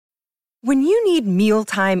When you need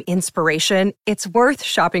mealtime inspiration, it's worth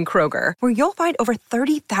shopping Kroger, where you'll find over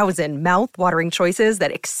 30,000 mouth-watering choices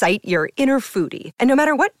that excite your inner foodie. And no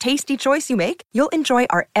matter what tasty choice you make, you'll enjoy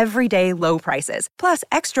our everyday low prices, plus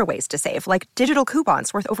extra ways to save, like digital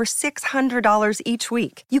coupons worth over $600 each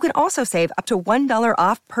week. You can also save up to $1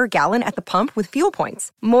 off per gallon at the pump with fuel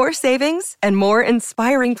points. More savings and more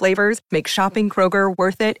inspiring flavors make shopping Kroger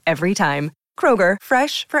worth it every time. Kroger,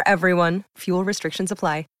 fresh for everyone. Fuel restrictions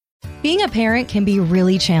apply. Being a parent can be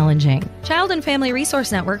really challenging. Child and Family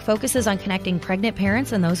Resource Network focuses on connecting pregnant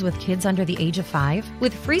parents and those with kids under the age of 5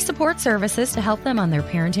 with free support services to help them on their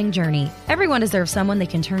parenting journey. Everyone deserves someone they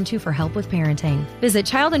can turn to for help with parenting. Visit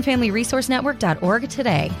childandfamilyresourcenetwork.org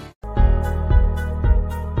today.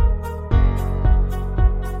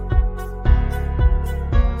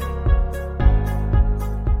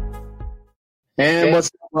 And what's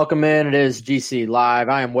up? Welcome in. It is GC Live.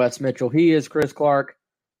 I am Wes Mitchell. He is Chris Clark.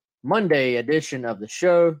 Monday edition of the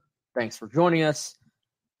show. Thanks for joining us.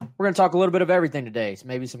 We're going to talk a little bit of everything today. So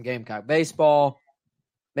maybe some Gamecock baseball,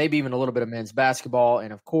 maybe even a little bit of men's basketball,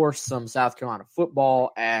 and of course some South Carolina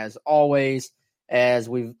football as always, as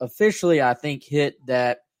we've officially, I think, hit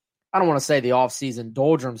that, I don't want to say the offseason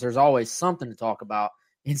doldrums. There's always something to talk about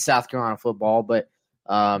in South Carolina football, but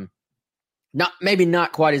not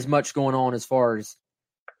quite as much going on as far as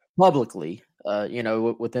publicly.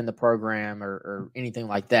 Within the program or anything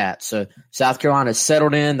like that. So South Carolina is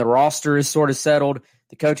settled in. The roster is sort of settled.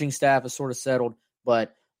 The coaching staff is sort of settled.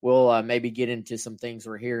 But we'll maybe get into some things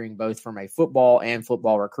we're hearing both from a football and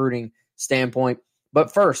football recruiting standpoint.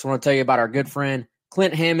 But first, I want to tell you about our good friend,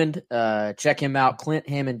 Clint Hammond. Check him out,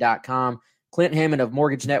 ClintHammond.com. Clint Hammond of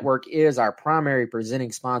Mortgage Network is our primary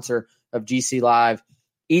presenting sponsor of GC Live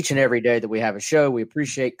each and every day that we have a show. We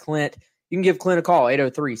appreciate Clint. You can give Clint a call,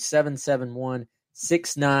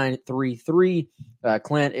 803-771-6933.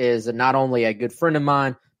 Clint is not only a good friend of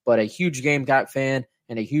mine, but a huge Gamecock fan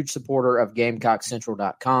and a huge supporter of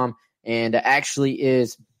GamecockCentral.com, and actually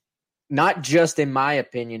is not just in my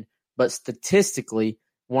opinion, but statistically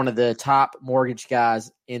one of the top mortgage guys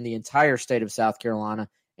in the entire state of South Carolina,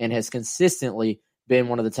 and has consistently been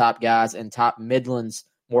one of the top guys and top Midlands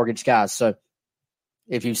mortgage guys. So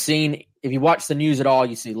if you watch the news at all,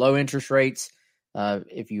 you see low interest rates.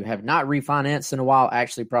 If you have not refinanced in a while,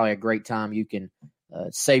 actually probably a great time. You can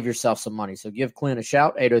save yourself some money. So give Clint a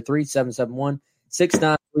shout,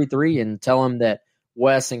 803-771-6933, and tell him that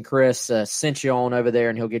Wes and Chris sent you on over there,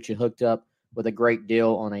 and he'll get you hooked up with a great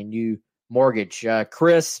deal on a new mortgage.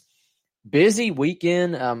 Chris, busy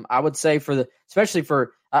weekend, I would say, especially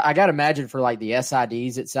for, I got to imagine for like the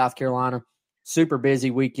SIDs at South Carolina, super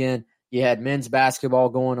busy weekend. You had men's basketball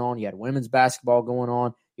going on. You had women's basketball going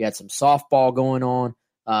on. You had some softball going on.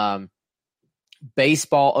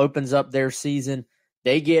 Baseball opens up their season.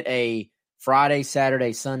 They get a Friday,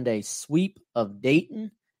 Saturday, Sunday sweep of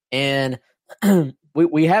Dayton. And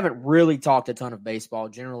we haven't really talked a ton of baseball.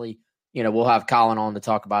 Generally, we'll have Colin on to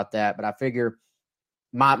talk about that. But I figure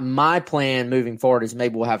my plan moving forward is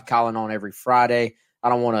maybe we'll have Colin on every Friday. I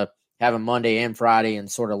don't want to have him Monday and Friday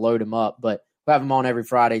and sort of load him up, but we'll have him on every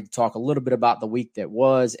Friday to talk a little bit about the week that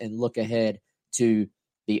was and look ahead to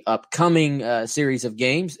the upcoming series of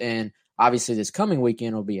games. And obviously this coming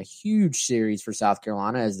weekend will be a huge series for South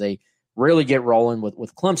Carolina as they really get rolling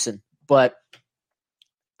with Clemson. But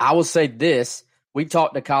I will say this, we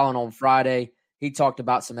talked to Colin on Friday. He talked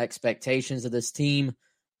about some expectations of this team.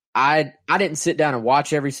 I didn't sit down and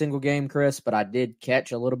watch every single game, Chris, but I did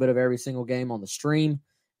catch a little bit of every single game on the stream.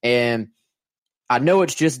 And I know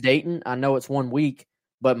it's just Dayton. I know it's 1 week,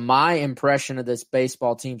 but my impression of this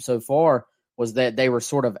baseball team so far was that they were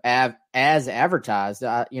sort of as advertised.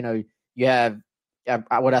 You have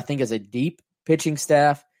what I think is a deep pitching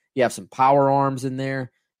staff. You have some power arms in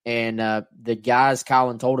there, and the guys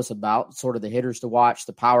Colin told us about, sort of the hitters to watch,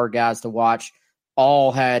 the power guys to watch,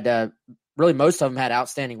 all had really most of them had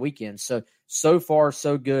outstanding weekends. So far,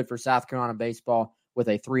 so good for South Carolina baseball with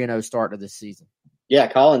a 3-0 start to this season.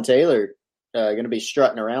 Yeah, Colin Taylor going to be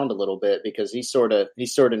strutting around a little bit because he sort of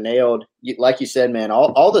nailed, like you said, man,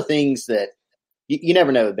 all the things that you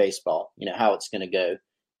never know with baseball, how it's going to go.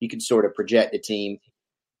 You can sort of project the team.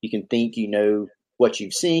 You can think what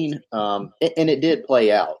you've seen. And it did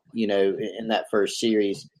play out, in that first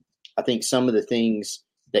series. I think some of the things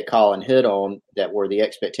that Colin hit on that were the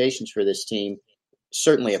expectations for this team,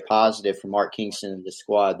 certainly a positive for Mark Kingston and the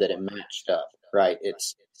squad that it matched up, right?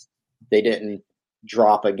 They didn't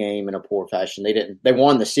drop a game in a poor fashion. They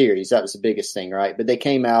won the series. That was the biggest thing, right? But they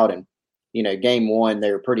came out and, game one,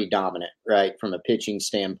 they were pretty dominant, right? From a pitching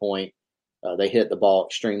standpoint, they hit the ball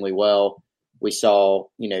extremely well. We saw,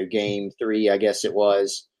 game three, I guess it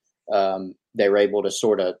was, They were able to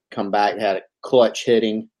sort of come back, had a clutch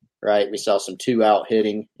hitting, right? We saw some 2-out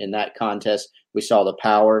hitting in that contest. We saw the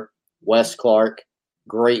power. Wes Clark,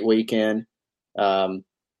 great weekend.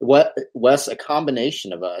 Wes, a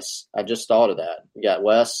combination of us. I just thought of that. We got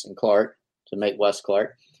Wes and Clark to make Wes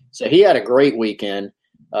Clark. So he had a great weekend.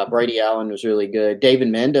 Brady Allen was really good. David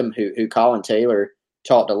Mendham, who Colin Taylor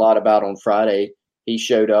talked a lot about on Friday, he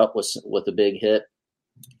showed up with a big hit.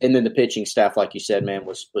 And then the pitching staff, like you said, man,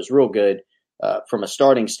 was real good from a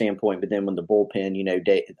starting standpoint. But then when the bullpen,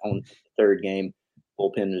 on the third game,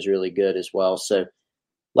 bullpen was really good as well. So,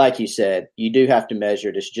 like you said, you do have to measure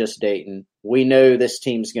it. It's just Dayton. We know this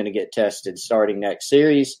team's going to get tested starting next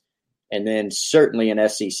series, and then certainly in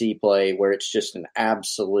SEC play where it's just an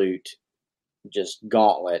absolute just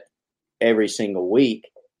gauntlet every single week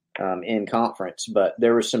in conference. But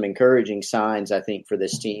there were some encouraging signs, I think, for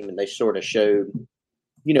this team, and they sort of showed,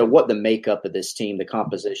 what the makeup of this team, the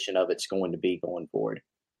composition of it's going to be going forward.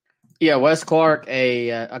 Yeah, Wes Clark,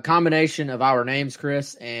 a combination of our names,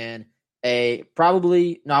 Chris, and I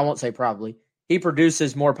won't say probably. He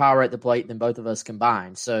produces more power at the plate than both of us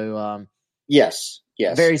combined. So, yes,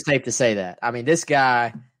 very safe to say that. I mean, this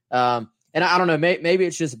guy, and I don't know, maybe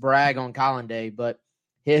it's just brag on Colin Day, but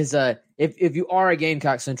his if you are a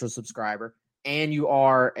Gamecock Central subscriber and you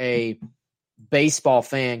are a baseball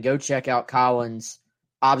fan, go check out Colin's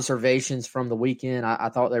observations from the weekend. I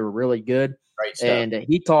thought they were really good. Great stuff. And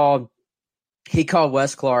he called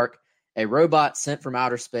Wes Clark a robot sent from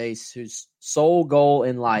outer space whose sole goal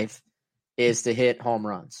in life is to hit home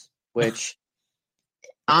runs, which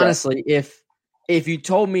honestly, if you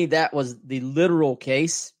told me that was the literal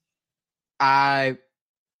case, I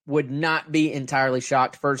would not be entirely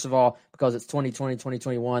shocked. First of all, because it's 2020,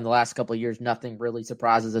 2021, the last couple of years, nothing really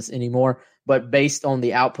surprises us anymore. But based on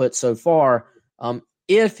the output so far,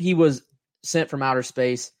 if he was sent from outer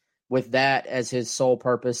space with that as his sole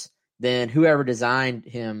purpose, then whoever designed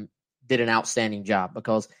him did an outstanding job,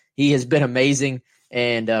 because he has been amazing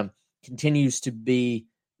and continues to be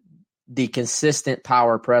the consistent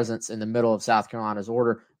power presence in the middle of South Carolina's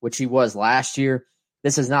order, which he was last year.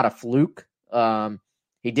 This is not a fluke.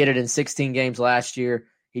 He did it in 16 games last year.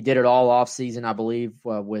 He did it all offseason, I believe,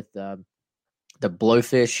 with the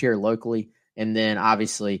Blowfish here locally, and then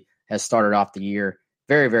obviously has started off the year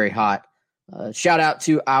very, very hot. Shout out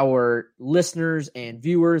to our listeners and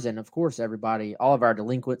viewers, and of course, everybody, all of our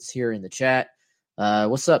delinquents here in the chat.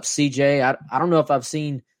 What's up, CJ? I don't know if I've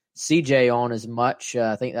seen CJ on as much.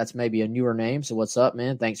 I think that's maybe a newer name. So what's up,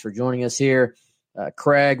 man? Thanks for joining us here.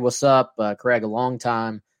 Craig, what's up? Craig, a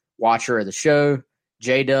longtime watcher of the show.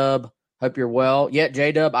 J-Dub, hope you're well. Yeah,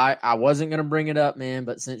 J-Dub, I wasn't going to bring it up, man,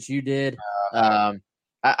 but since you did, I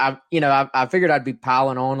figured I'd be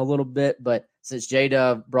piling on a little bit, but since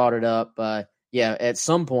J-Dub brought it up, at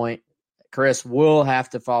some point, Chris will have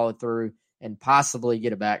to follow through and possibly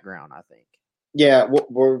get a background, I think. Yeah,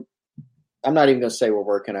 I'm not even going to say we're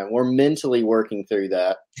working on it. We're mentally working through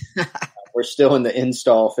that. We're still in the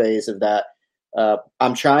install phase of that.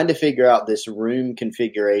 I'm trying to figure out this room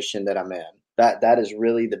configuration that I'm in. That is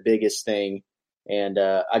really the biggest thing. And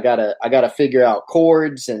I gotta figure out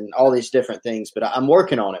cords and all these different things, but I'm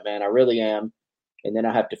working on it, man. I really am. And then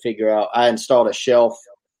I have to figure out. I installed a shelf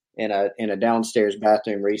in a downstairs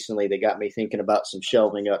bathroom recently that got me thinking about some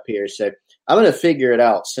shelving up here. So I'm going to figure it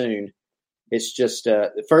out soon. It's just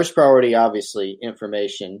the first priority, obviously,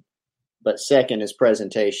 information, but second is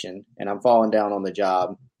presentation. And I'm falling down on the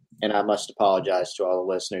job, and I must apologize to all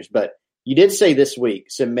the listeners. But you did say this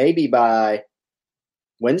week, so maybe by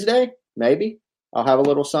Wednesday, maybe I'll have a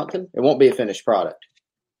little something. It won't be a finished product.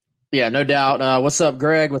 Yeah, no doubt. What's up,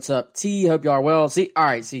 Greg? What's up, T? Hope y'all are well. All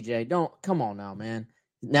right, CJ, come on now, man.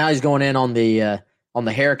 Now he's going in on the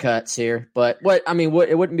haircuts here. But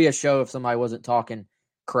it wouldn't be a show if somebody wasn't talking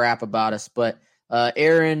crap about us. But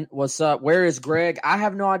Aaron, what's up? Where is Greg? I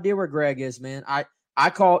have no idea where Greg is, man. I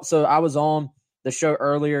called, so I was on the show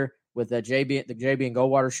earlier with the JB and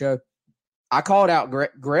Goldwater show. I called out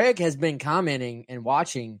Greg. Greg has been commenting and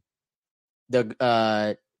watching the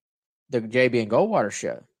JB and Goldwater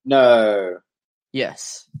show. No.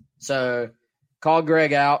 Yes. So called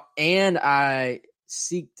Greg out, and I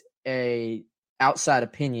seeked a outside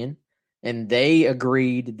opinion, and they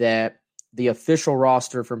agreed that the official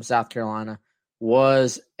roster from South Carolina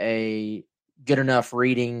was a good enough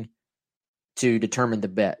reading to determine the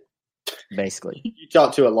bet, basically. You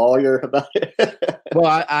talked to a lawyer about it? Well,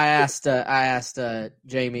 I asked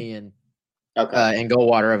Jamie and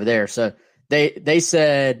Goldwater over there. So they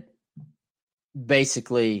said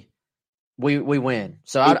basically we win.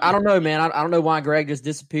 So I don't know, man. I don't know why Greg just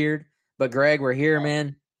disappeared, but Greg, we're here,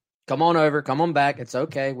 man. Come on over. Come on back. It's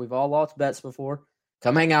okay. We've all lost bets before.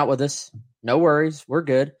 Come hang out with us. No worries. We're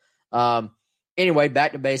good. Anyway,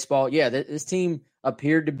 back to baseball. Yeah, this team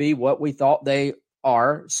appeared to be what we thought they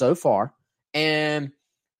are so far. And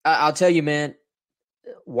I'll tell you, man,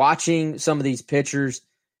 watching some of these pitchers,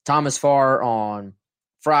 Thomas Farr on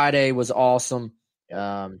Friday was awesome.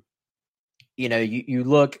 You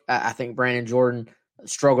look, I think Brandon Jordan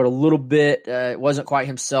struggled a little bit. It wasn't quite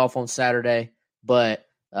himself on Saturday, but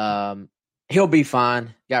he'll be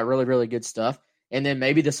fine. Got really, really good stuff. And then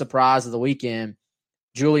maybe the surprise of the weekend,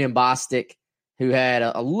 Julian Bostic, who had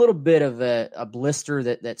a little bit of a blister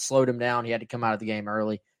that slowed him down. He had to come out of the game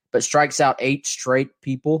early, but strikes out 8 straight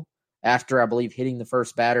people after, I believe, hitting the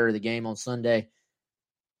first batter of the game on Sunday.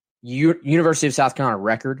 University of South Carolina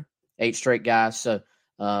record, 8 straight guys. So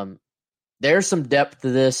there's some depth to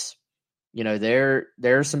this.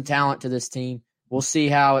 There's some talent to this team. We'll see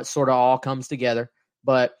how it sort of all comes together.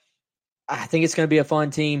 But I think it's going to be a fun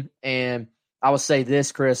team. And I will say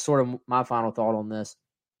this, Chris, sort of my final thought on this.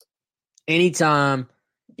 Anytime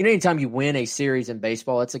you win a series in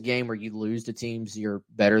baseball, it's a game where you lose to teams you're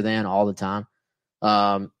better than all the time.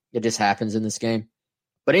 It just happens in this game.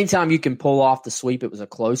 But anytime you can pull off the sweep, it was a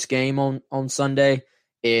close game on Sunday.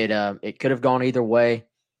 It could have gone either way.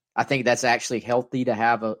 I think that's actually healthy to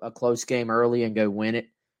have a close game early and go win it.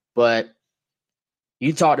 But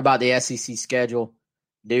you talked about the SEC schedule.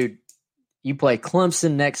 Dude, you play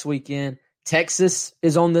Clemson next weekend. Texas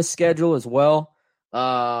is on this schedule as well.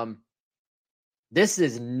 This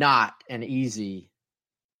is not an easy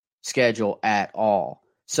schedule at all.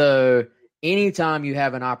 So anytime you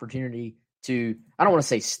have an opportunity to, I don't want to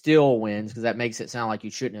say steal wins because that makes it sound like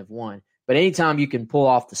you shouldn't have won, but anytime you can pull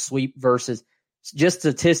off the sweep versus just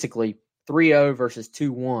statistically 3-0 versus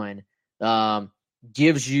 2-1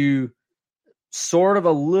 gives you sort of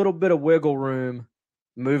a little bit of wiggle room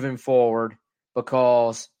moving forward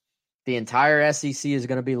because the entire SEC is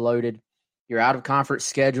going to be loaded. Your out-of-conference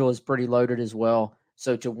schedule is pretty loaded as well.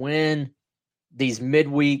 So to win these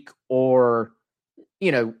midweek or,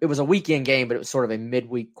 it was a weekend game, but it was sort of a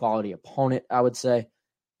midweek quality opponent, I would say.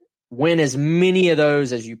 Win as many of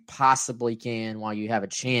those as you possibly can while you have a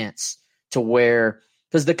chance to where –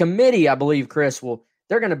 because the committee, I believe, Chris,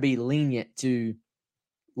 they're going to be lenient to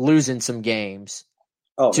losing some games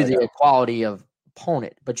to the quality of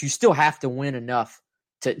opponent. But you still have to win enough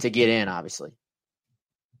to get in, obviously.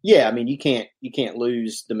 Yeah, I mean, you can't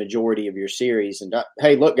lose the majority of your series. And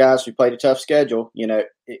hey, look, guys, we played a tough schedule.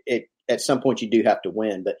 At some point you do have to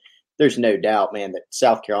win, but there's no doubt, man, that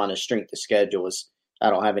South Carolina's strength of schedule is. I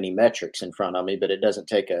don't have any metrics in front of me, but it doesn't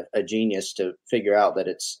take a genius to figure out that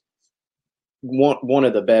it's one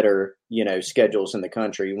of the better, schedules in the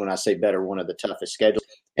country. When I say better, one of the toughest schedules.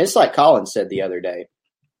 And it's like Colin said the other day.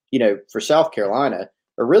 For South Carolina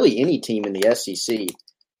or really any team in the SEC.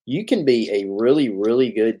 You can be a really,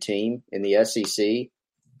 really good team in the SEC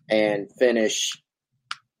and finish,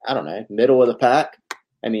 I don't know, middle of the pack.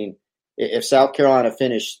 I mean, if South Carolina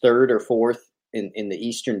finished 3rd or 4th in the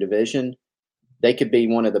Eastern Division, they could be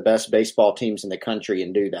one of the best baseball teams in the country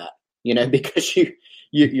and do that, because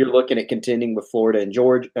you're looking at contending with Florida and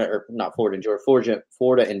Georgia, or not Florida and Georgia,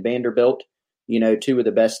 Florida and Vanderbilt, 2 of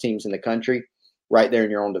the best teams in the country right there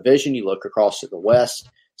in your own division. You look across to the West.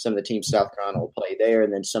 Some of the teams South Carolina will play there,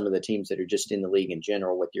 and then some of the teams that are just in the league in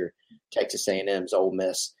general with your Texas A&Ms, Ole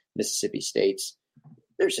Miss, Mississippi States.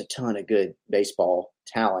 There's a ton of good baseball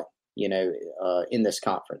talent, in this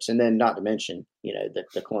conference. And then not to mention, the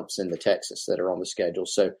Clemson, the Texas that are on the schedule.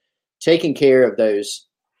 So taking care of those,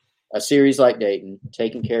 a series like Dayton,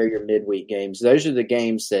 taking care of your midweek games, those are the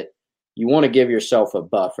games that you want to give yourself a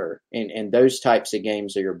buffer. And those types of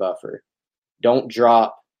games are your buffer. Don't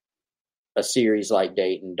drop a series like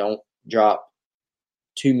Dayton. Don't drop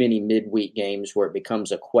too many midweek games where it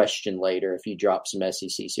becomes a question later if you drop some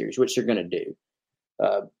SEC series, which they're going to do.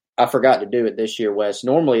 I forgot to do it this year, Wes.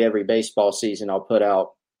 Normally every baseball season I'll put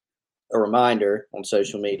out a reminder on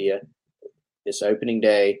social media. It's opening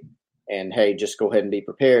day, and hey, just go ahead and be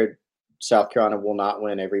prepared. South Carolina will not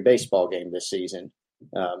win every baseball game this season.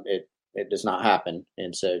 It does not happen.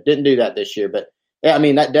 And so didn't do that this year. But, yeah, I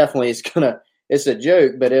mean, that definitely is going to – it's a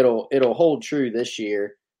joke, but it'll hold true this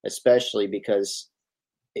year, especially because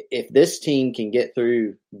if this team can get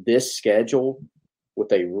through this schedule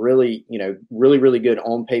with a really, really, really good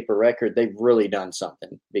on paper record, they've really done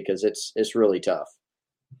something because it's really tough.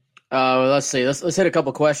 Let's see. Let's hit a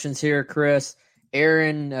couple questions here, Chris.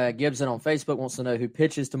 Aaron Gibson on Facebook wants to know who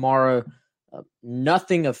pitches tomorrow.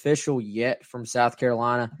 Nothing official yet from South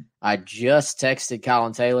Carolina. I just texted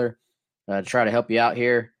Colin Taylor to try to help you out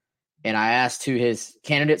here. And I asked who his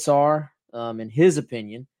candidates are. In his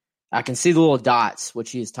opinion, I can see the little dots,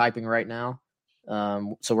 which he is typing right now.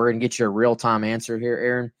 So we're going to get you a real-time answer here,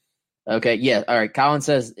 Aaron. Okay, yeah. All right, Colin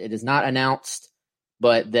says it is not announced,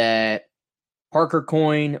 but that Parker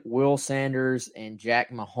Coyne, Will Sanders, and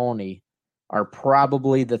Jack Mahoney are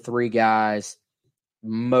probably the three guys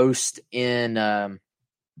most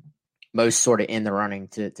sort of in the running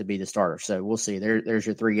to be the starter. So we'll see. There's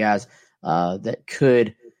your three guys that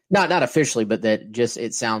could not officially, but that just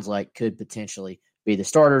it sounds like could potentially be the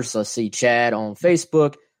starters. So let's see. Chad on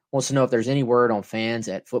Facebook wants to know if there's any word on fans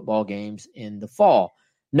at football games in the fall.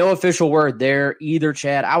 No official word there either,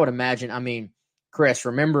 Chad. I would imagine. I mean, Chris,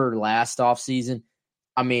 remember last offseason?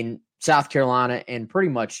 I mean, South Carolina and pretty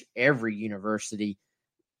much every university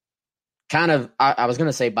kind of, I was going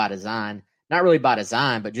to say by design, not really by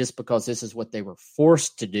design, but just because this is what they were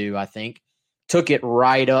forced to do, I think, took it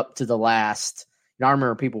right up to the last. I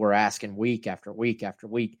remember people were asking week after week after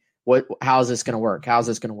week, how's this going to work? How's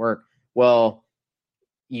this going to work? Well,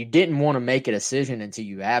 you didn't want to make a decision until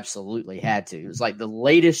you absolutely had to. It was like the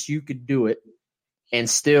latest you could do it and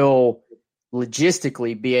still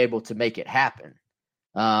logistically be able to make it happen.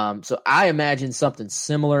 So I imagine something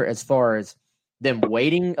similar as far as them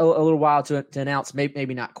waiting a little while to announce,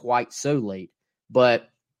 maybe not quite so late, but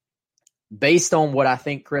based on what I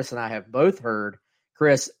think Chris and I have both heard,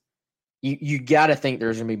 Chris, you got to think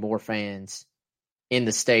there's going to be more fans in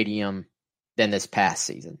the stadium than this past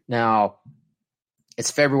season. Now,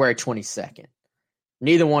 it's February 22nd.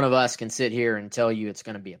 Neither one of us can sit here and tell you it's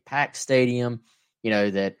going to be a packed stadium,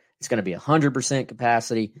 that it's going to be 100%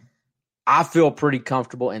 capacity. I feel pretty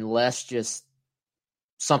comfortable unless just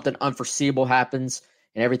something unforeseeable happens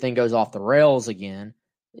and everything goes off the rails again,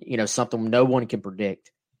 something no one can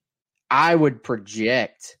predict. I would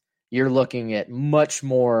project you're looking at much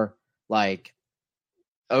more like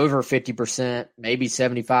over 50%, maybe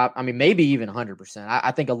 75%, maybe even 100%.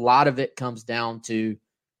 I think a lot of it comes down to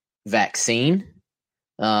vaccine.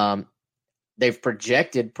 They've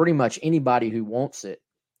projected pretty much anybody who wants it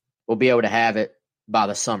will be able to have it by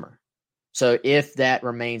the summer. So if that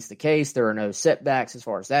remains the case, there are no setbacks as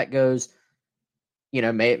far as that goes.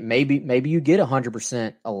 Maybe you get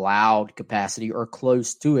 100% allowed capacity or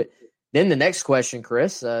close to it. Then the next question,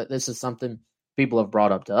 Chris, this is something people have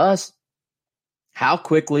brought up to us. How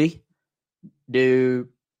quickly and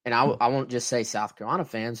I won't just say South Carolina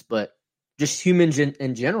fans, but just humans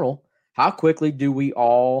in general, how quickly do we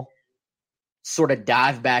all sort of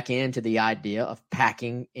dive back into the idea of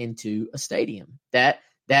packing into a stadium? That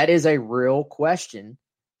is a real question,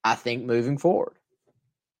 I think, moving forward.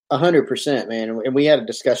 100%, man. And we had a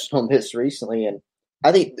discussion on this recently, and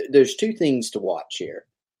I think there's two things to watch here.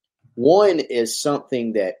 One is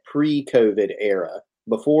something that pre-COVID era,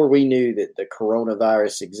 before we knew that the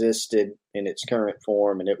coronavirus existed in its current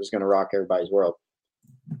form and it was going to rock everybody's world,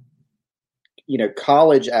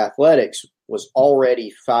 college athletics was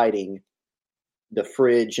already fighting the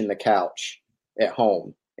fridge and the couch at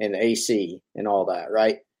home and the AC and all that,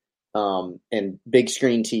 right? And big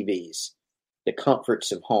screen TVs, the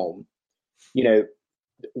comforts of home,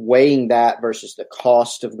 weighing that versus the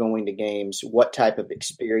cost of going to games, what type of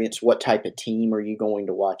experience, what type of team are you going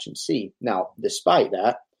to watch and see? Now, despite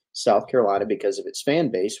that, South Carolina, because of its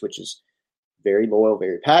fan base, which is very loyal,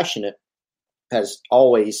 very passionate, has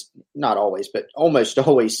always, not always, but almost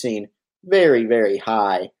always seen very, very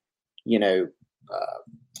high,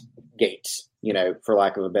 gates, for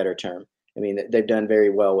lack of a better term. They've done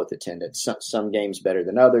very well with attendance. Some games better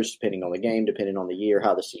than others, depending on the game, depending on the year,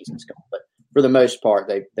 how the season's going. But for the most part,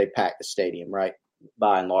 they pack the stadium, right,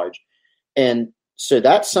 by and large. And so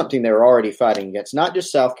that's something they're already fighting against, not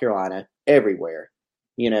just South Carolina, everywhere,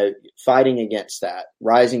 fighting against that,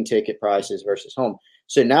 rising ticket prices versus home.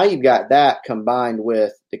 So now you've got that combined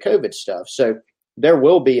with the COVID stuff. So there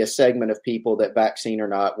will be a segment of people that, vaccine or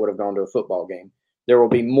not, would have gone to a football game. There will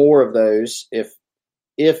be more of those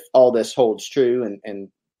if all this holds true and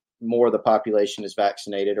more of the population is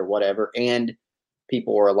vaccinated or whatever, and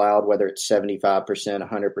people are allowed, whether it's 75%,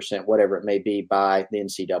 100%, whatever it may be, by the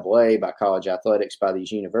NCAA, by college athletics, by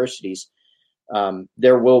these universities,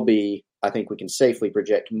 there will be, I think we can safely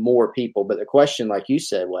project, more people. But the question, like you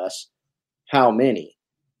said, Wes, how many?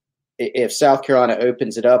 If South Carolina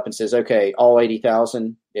opens it up and says, okay, all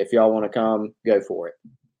 80,000, if y'all want to come, go for it.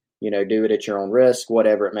 Do it at your own risk,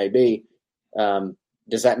 whatever it may be.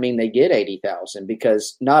 Does that mean they get 80,000?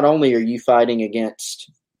 Because not only are you fighting against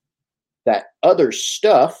that other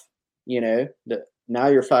stuff, now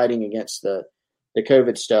you're fighting against the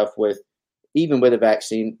COVID stuff even with a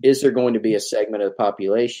vaccine. Is there going to be a segment of the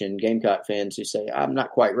population, Gamecock fans, who say, I'm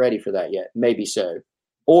not quite ready for that yet? Maybe so.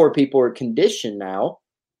 Or people are conditioned now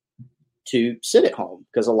to sit at home,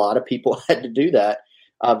 because a lot of people had to do that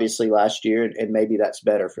obviously last year, and maybe that's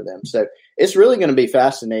better for them. So it's really going to be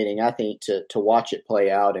fascinating, I think, to watch it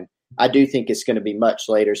play out. And I do think it's going to be much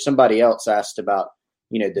later. Somebody else asked about,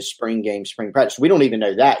 the spring game, spring practice. We don't even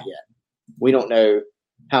know that yet. We don't know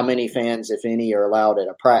how many fans, if any, are allowed at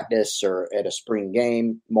a practice or at a spring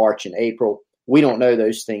game, March and April. We don't know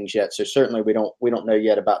those things yet. So certainly we don't know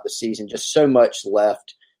yet about the season. Just so much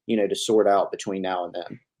left, to sort out between now and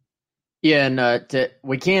then. Yeah, and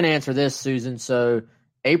we can't answer this, Susan. So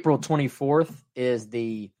April 24th is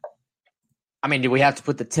do we have to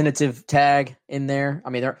put the tentative tag in there?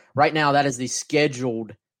 Right now that is the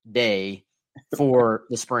scheduled day for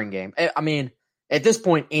the spring game. At this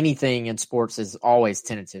point, anything in sports is always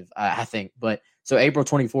tentative, I think. But so April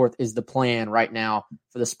 24th is the plan right now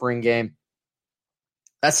for the spring game.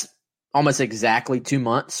 That's almost exactly 2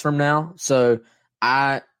 months from now. So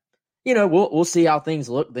we'll see how things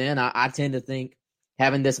look then. I tend to think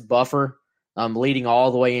having this buffer leading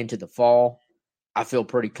all the way into the fall, I feel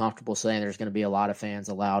pretty comfortable saying there's going to be a lot of fans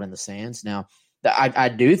allowed in the stands. Now, I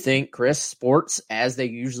do think, Chris, sports, as they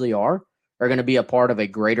usually are going to be a part of a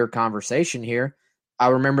greater conversation here. I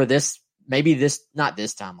remember not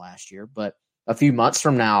this time last year, but a few months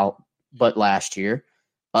from now, but last year,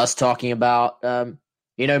 us talking about,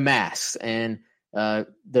 masks and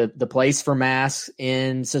the place for masks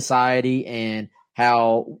in society and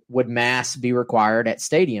how would masks be required at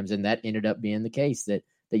stadiums. And that ended up being the case that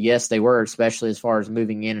yes, they were, especially as far as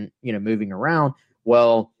moving in and, moving around.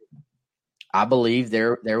 Well, I believe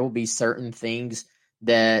there will be certain things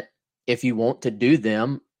that if you want to do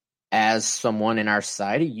them as someone in our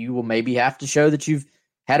society, you will maybe have to show that you've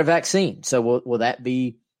had a vaccine. So will that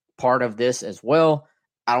be part of this as well?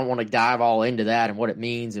 I don't want to dive all into that and what it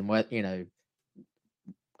means and what, if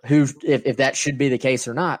that should be the case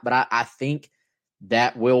or not. But I think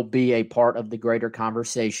that will be a part of the greater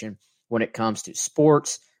conversation when it comes to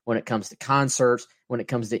sports, when it comes to concerts, when it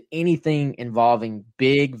comes to anything involving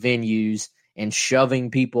big venues and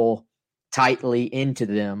shoving people tightly into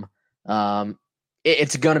them.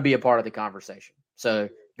 It's going to be a part of the conversation. So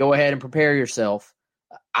go ahead and prepare yourself.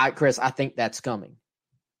 Chris, I think that's coming.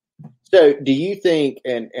 So do you think,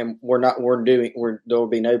 and there will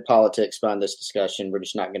be no politics behind this discussion. We're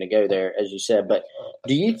just not going to go there, as you said, but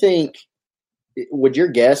do you think, would your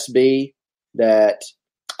guess be that,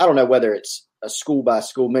 I don't know whether it's a school by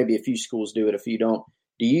school, maybe a few schools do it, a few don't.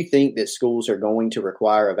 Do you think that schools are going to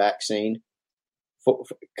require a vaccine?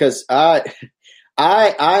 Because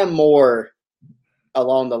I'm more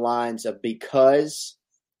along the lines of, because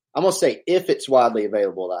I'm going to say if it's widely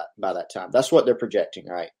available by that time. That's what they're projecting,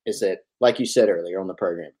 right? Is that, like you said earlier on the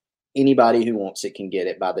program, anybody who wants it can get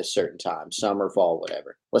it by this certain time, summer, fall,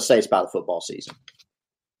 whatever. Let's say it's by the football season.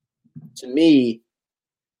 To me,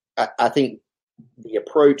 I think the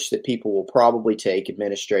approach that people will probably take,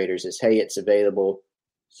 administrators, is, hey, it's available,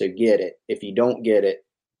 so get it. If you don't get it,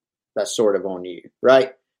 that's sort of on you,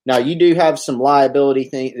 right? Now, you do have some liability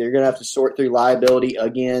thing. They're going to have to sort through liability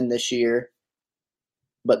again this year,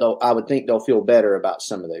 but I would think they'll feel better about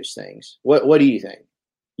some of those things. What do you think?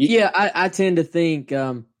 I tend to think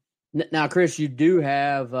now, Chris, you do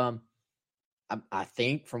have I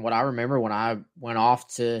think from what I remember when I went off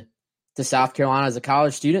to South Carolina as a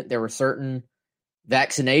college student, there were certain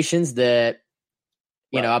vaccinations that,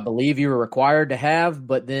 I believe you were required to have,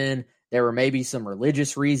 but then there were maybe some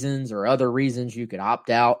religious reasons or other reasons you could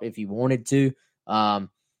opt out if you wanted to. I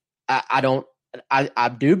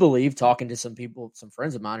do believe, talking to some people, some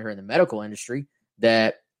friends of mine who are in the medical industry,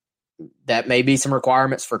 that may be some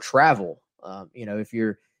requirements for travel. If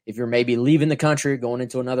you're maybe leaving the country, going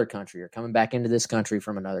into another country, or coming back into this country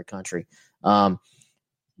from another country,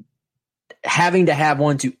 having to have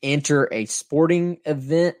one to enter a sporting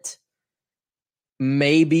event,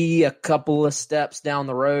 maybe a couple of steps down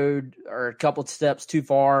the road or a couple of steps too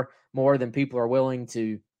far more than people are willing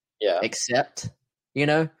to accept,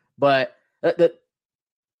 but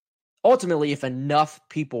ultimately, if enough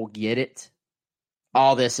people get it,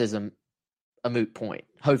 all this is a moot point.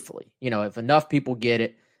 Hopefully, if enough people get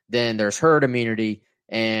it, then there's herd immunity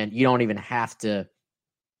and you don't even have to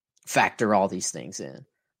factor all these things in.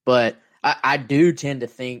 But I do tend to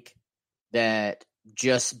think that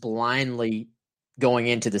just blindly going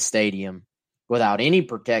into the stadium without any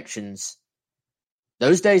protections,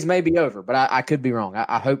 those days may be over, but I could be wrong.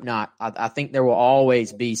 I hope not. I think there will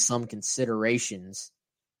always be some considerations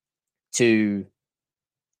to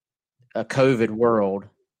a COVID world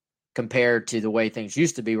compared to the way things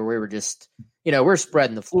used to be, where we were just, we're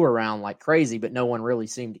spreading the flu around like crazy, but no one really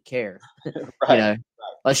seemed to care. Right.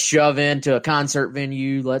 Let's shove into a concert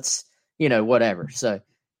venue. Let's, whatever. So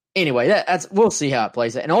anyway, that's we'll see how it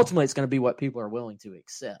plays out. And ultimately it's going to be what people are willing to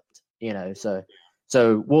accept,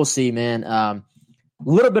 so we'll see, man. A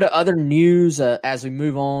little bit of other news as we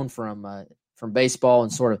move on from baseball,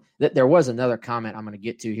 and sort of there was another comment I'm going to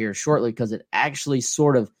get to here shortly because it actually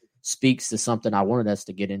sort of speaks to something I wanted us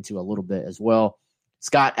to get into a little bit as well.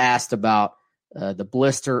 Scott asked about the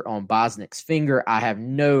blister on Bosnick's finger. I have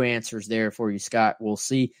no answers there for you, Scott. We'll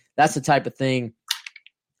see. That's the type of thing.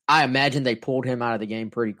 I imagine they pulled him out of the game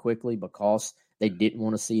pretty quickly because they didn't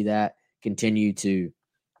want to see that continue to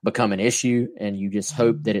become an issue, and you just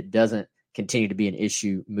hope that it doesn't continue to be an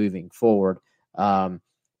issue moving forward.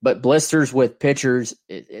 But blisters with pitchers,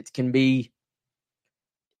 it can be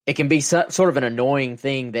sort of an annoying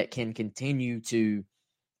thing that can continue to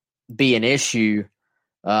be an issue.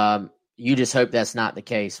 You just hope that's not the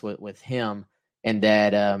case with him, and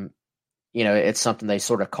that it's something they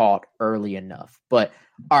sort of caught early enough. But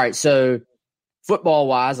all right, so football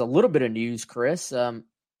wise, a little bit of news, Chris.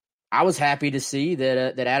 I was happy to see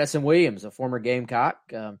that Addison Williams, a former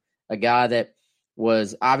Gamecock, a guy that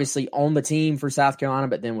was obviously on the team for South Carolina,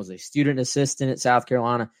 but then was a student assistant at South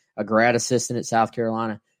Carolina, a grad assistant at South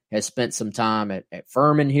Carolina, has spent some time at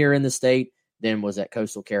Furman here in the state, then was at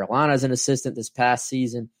Coastal Carolina as an assistant this past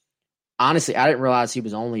season. Honestly, I didn't realize he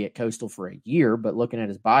was only at Coastal for a year, but looking at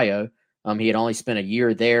his bio, he had only spent a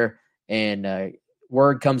year there. And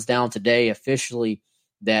word comes down today officially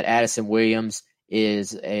that Addison Williams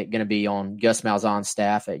is going to be on Gus Malzahn's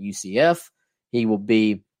staff at UCF. He will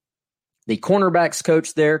be the cornerbacks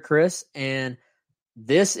coach there, Chris. And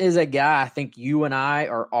this is a guy I think you and I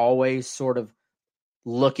are always sort of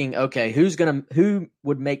looking, okay, who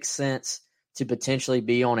would make sense to potentially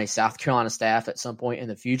be on a South Carolina staff at some point in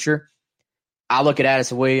the future. I look at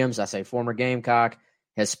Addison Williams, I say former Gamecock,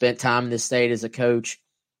 has spent time in the state as a coach.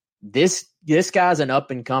 This guy's an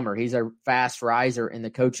up-and-comer. He's a fast riser in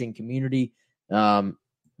the coaching community.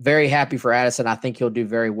 Very happy for Addison. I think he'll do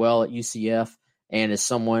very well at UCF, and is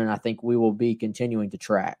someone I think we will be continuing to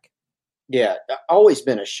track. Yeah, always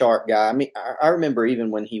been a sharp guy. I mean, I remember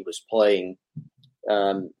even when he was playing,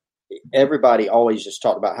 everybody always just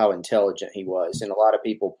talked about how intelligent he was, and a lot of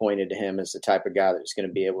people pointed to him as the type of guy that's going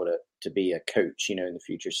to be able to be a coach, in the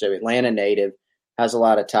future. So Atlanta native, has a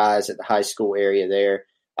lot of ties at the high school area there.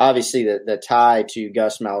 Obviously, the tie to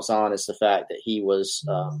Gus Malzahn is the fact that he was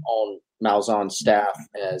on Malzahn's staff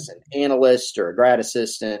as an analyst or a grad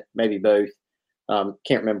assistant, maybe both.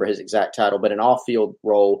 Can't remember his exact title, but an off-field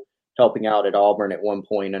role helping out at Auburn at one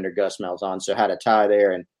point under Gus Malzahn. So had a tie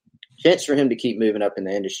there, and chance for him to keep moving up in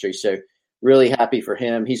the industry. So really happy for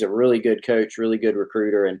him. He's a really good coach, really good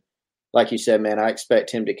recruiter. And like you said, man, I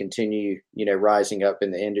expect him to continue, rising up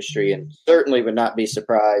in the industry, and certainly would not be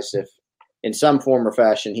surprised if in some form or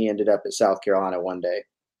fashion he ended up at South Carolina one day.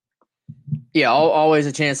 Yeah, always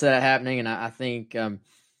a chance of that happening. And I think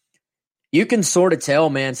you can sort of tell,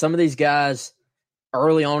 man, some of these guys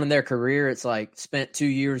early on in their career, it's like spent 2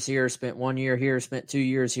 years here, spent 1 year here, spent 2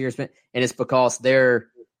 years here, and it's because they're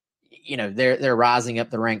rising up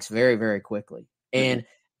the ranks very, very quickly. And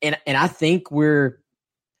I think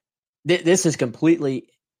this is completely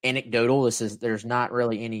anecdotal. There's not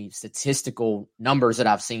really any statistical numbers that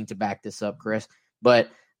I've seen to back this up, Chris, but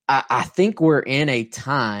I think we're in a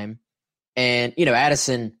time, and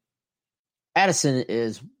Addison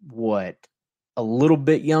is a little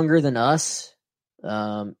bit younger than us.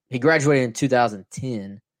 He graduated in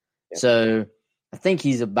 2010. Yeah. So I think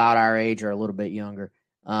he's about our age or a little bit younger.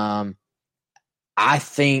 I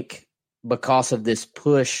think because of this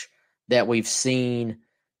push that we've seen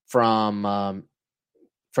from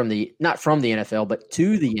not from the NFL, but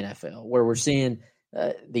to the NFL, where we're seeing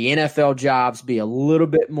the NFL jobs be a little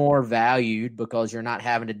bit more valued because you're not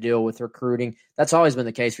having to deal with recruiting. That's always been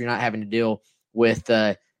the case. You're not having to deal with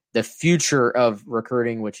the future of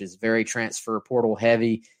recruiting, which is very transfer portal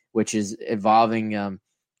heavy, which is evolving,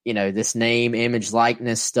 this name, image,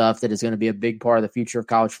 likeness stuff that is going to be a big part of the future of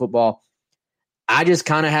college football. I just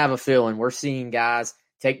kind of have a feeling we're seeing guys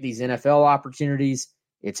take these NFL opportunities.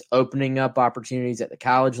 It's opening up opportunities at the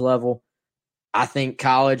college level. I think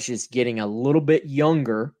college is getting a little bit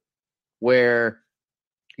younger, where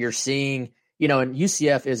you're seeing, and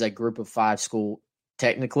UCF is a group of 5 school.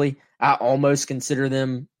 Technically, I almost consider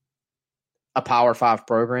them a Power 5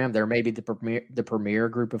 program. They're maybe the premier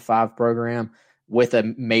group of 5 program with a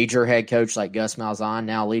major head coach like Gus Malzahn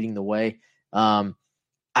now leading the way.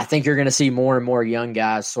 I think you're going to see more and more young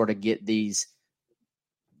guys sort of get these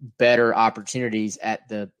better opportunities at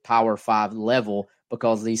the Power 5 level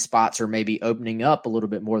because these spots are maybe opening up a little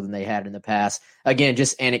bit more than they had in the past. Again,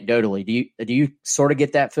 just anecdotally, do you sort of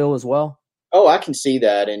get that feel as well? Oh, I can see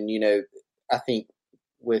that. And, I think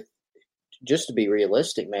with just to be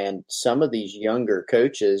realistic, man, some of these younger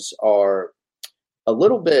coaches are a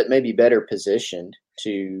little bit maybe better positioned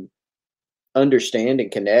to understand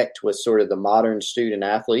and connect with sort of the modern student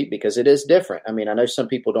athlete, because it is different. I mean, I know some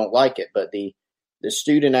people don't like it, but the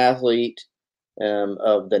student athlete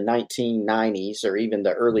of the 1990s or even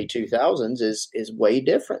the early 2000s is way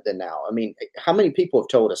different than now. I mean, how many people have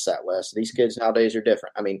told us that, Wes? These kids nowadays are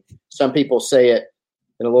different. I mean, some people say it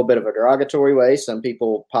in a little bit of a derogatory way, some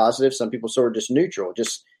people positive, some people sort of just neutral,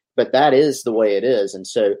 but that is the way it is. And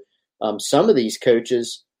so some of these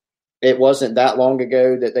coaches, it wasn't that long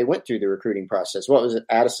ago that they went through the recruiting process. What was it,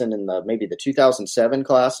 Addison, in maybe the 2007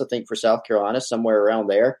 class, I think, for South Carolina, somewhere around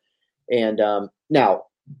there. And now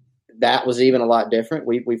that was even a lot different.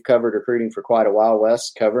 We've covered recruiting for quite a while.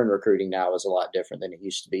 Wes, covering recruiting now is a lot different than it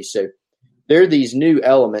used to be. So there are these new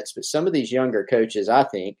elements, but some of these younger coaches, I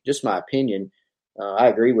think, just my opinion, I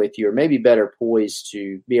agree with you, are maybe better poised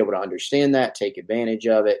to be able to understand that, take advantage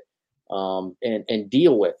of it, and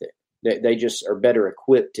deal with it. They just are better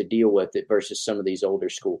equipped to deal with it versus some of these older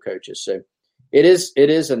school coaches. So it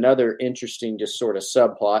is another interesting just sort of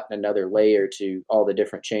subplot, another layer to all the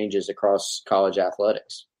different changes across college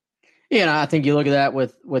athletics. Yeah, and I think you look at that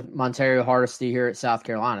with Montario Hardesty here at South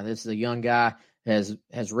Carolina. This is a young guy, has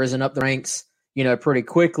risen up the ranks, pretty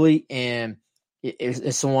quickly, and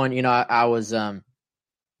it's someone, I was,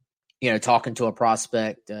 talking to a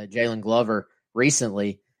prospect, Jalen Glover,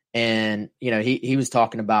 recently, and, he was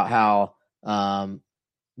talking about how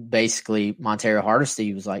basically Montario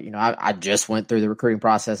Hardesty was like, I just went through the recruiting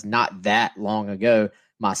process not that long ago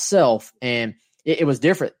myself, and it was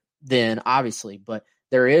different then, obviously, but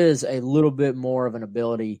there is a little bit more of an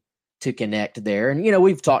ability to connect there. And,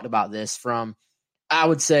 we've talked about this from, I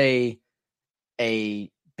would say,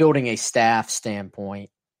 building a staff standpoint,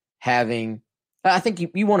 I think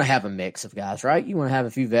you want to have a mix of guys, right? You want to have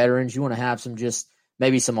a few veterans. You want to have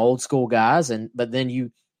maybe some old school guys. But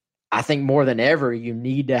then I think more than ever, you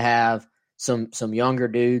need to have some younger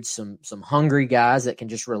dudes, some hungry guys that can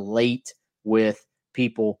just relate with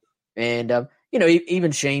people. And,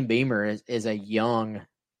 even Shane Beamer is a young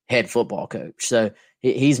head football coach. So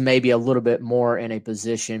he's maybe a little bit more in a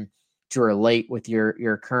position to relate with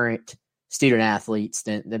your current student athletes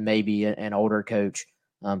than maybe an older coach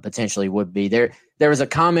potentially would be. There was a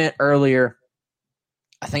comment earlier.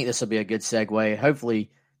 I think this will be a good segue. Hopefully,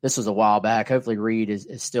 this was a while back. Hopefully Reed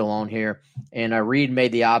is still on here. And Reed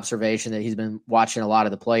made the observation that he's been watching a lot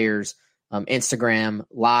of the players' Instagram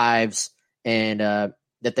lives and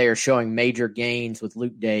that they are showing major gains with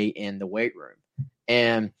Luke Day in the weight room.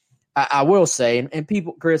 And I will say, and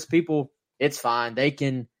people, Chris, it's fine. They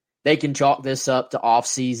can chalk this up to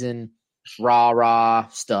off-season rah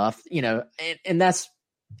stuff, and that's,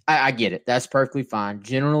 I get it. That's perfectly fine.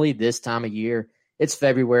 Generally, this time of year, it's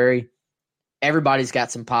February. Everybody's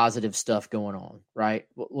got some positive stuff going on, right?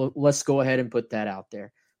 Let's go ahead and put that out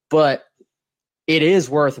there. But it is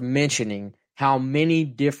worth mentioning how many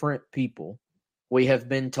different people we have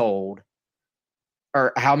been told,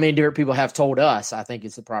 or how many different people have told us, I think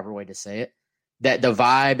is the proper way to say it, that the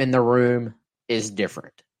vibe in the room is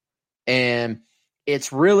different. And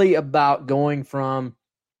it's really about going from,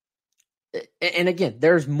 and again,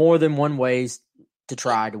 there's more than one ways to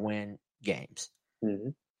try to win games. Mm-hmm.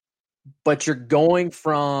 But you're going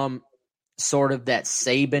from sort of that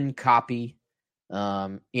Saban copy, it's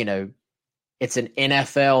an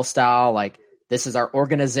NFL style, like this is our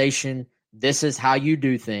organization, this is how you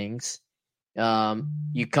do things.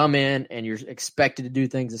 You come in and you're expected to do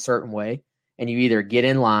things a certain way, and you either get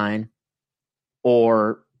in line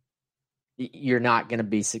or you're not going to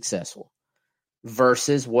be successful.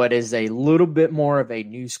 Versus what is a little bit more of a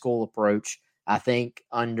new school approach, I think,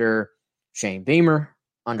 under Shane Beamer,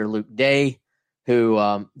 under Luke Day,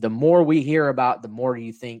 who the more we hear about, the more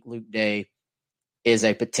you think Luke Day is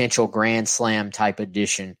a potential Grand Slam type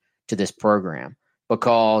addition to this program,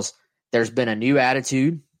 because there's been a new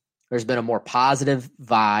attitude. There's been a more positive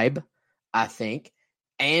vibe, I think.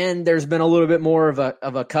 And there's been a little bit more of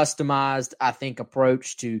a customized, I think,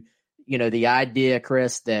 approach to, the idea,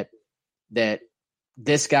 Chris, that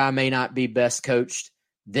this guy may not be best coached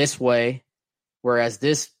this way, whereas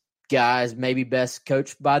this guy is maybe best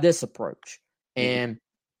coached by this approach. And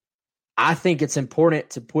I think it's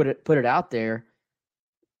important to put it out there.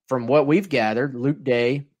 From what we've gathered, Luke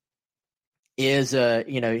Day is,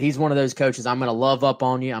 he's one of those coaches, I'm going to love up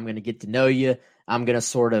on you. I'm going to get to know you. I'm going to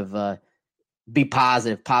sort of be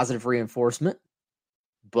positive reinforcement.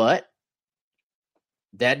 But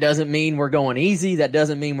that doesn't mean we're going easy. That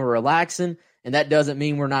doesn't mean we're relaxing. And that doesn't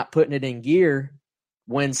mean we're not putting it in gear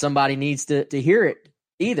when somebody needs to hear it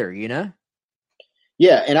either,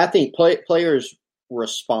 Yeah, and I think players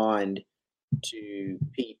respond to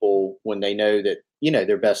people when they know that,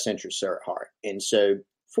 their best interests are at heart. And so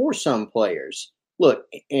for some players, look,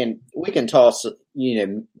 and we can toss,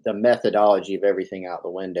 the methodology of everything out the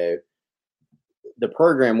window. The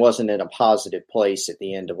program wasn't in a positive place at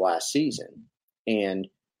the end of last season. And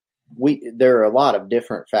there are a lot of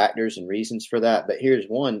different factors and reasons for that, but here's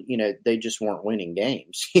one, they just weren't winning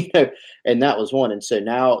games, and that was one. And so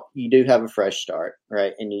now you do have a fresh start,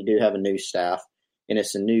 right? And you do have a new staff, and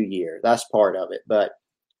it's a new year. That's part of it. But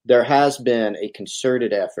there has been a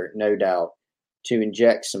concerted effort, no doubt, to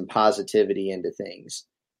inject some positivity into things.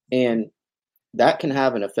 And that can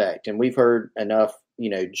have an effect. And we've heard enough,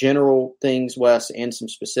 general things, Wes, and some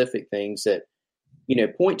specific things that,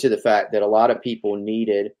 point to the fact that a lot of people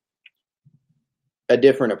needed a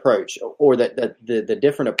different approach, or that the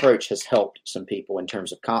different approach has helped some people in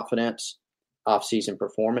terms of confidence, off-season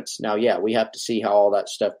performance. Now, yeah, we have to see how all that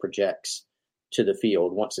stuff projects to the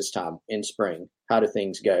field once it's time in spring. How do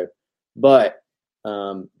things go? But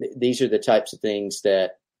these are the types of things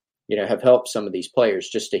that, have helped some of these players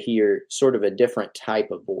just to hear sort of a different type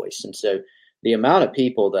of voice. And so the amount of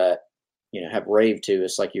people that, have raved to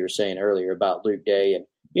us, like you were saying earlier about Luke Day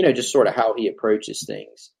and, just sort of how he approaches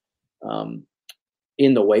things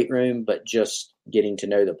in the weight room, but just getting to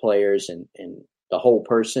know the players and the whole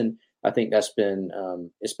person. I think that's been,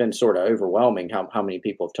 it's been sort of overwhelming how many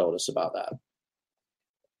people have told us about that.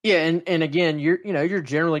 Yeah. And again, you're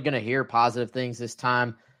generally going to hear positive things this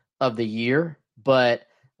time of the year, but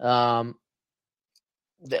the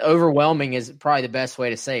overwhelming is probably the best way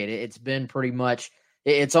to say it. It's been pretty much,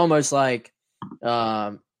 it's almost like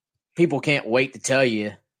people can't wait to tell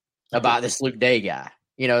you about this Luke Day guy.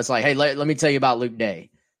 It's like, hey, let me tell you about Luke Day.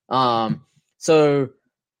 So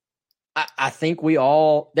I think we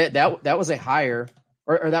all that was a hire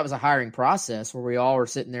or that was a hiring process where we all were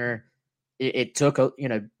sitting there. It took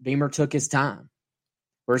Beamer took his time.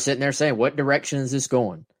 We're sitting there saying, what direction is this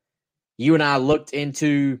going? You and I looked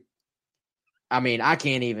into, I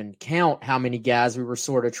can't even count how many guys we were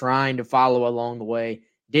sort of trying to follow along the way.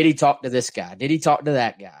 Did he talk to this guy? Did he talk to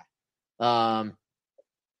that guy?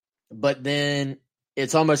 But then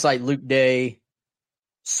it's almost like Luke Day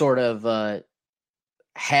sort of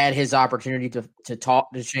had his opportunity to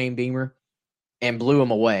talk to Shane Beamer and blew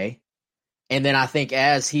him away. And then I think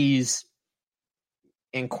as he's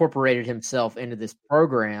incorporated himself into this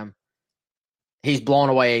program, he's blown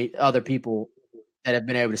away other people that have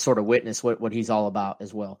been able to sort of witness what he's all about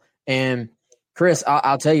as well. And Chris,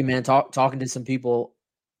 I'll tell you, man, talking to some people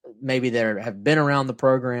maybe that have been around the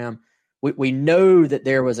program, we know that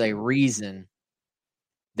there was a reason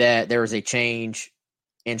that there was a change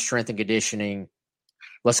in strength and conditioning.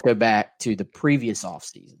 Let's go back to the previous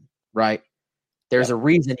offseason, right? There's a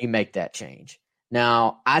reason you make that change.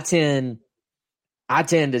 Now, I tend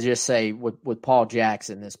to just say with Paul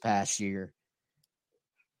Jackson this past year,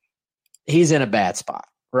 he's in a bad spot,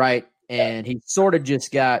 right? And he sort of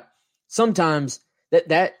just got sometimes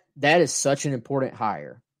that is such an important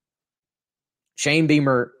hire. Shane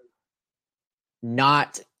Beamer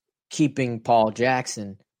not keeping Paul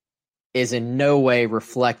Jackson is in no way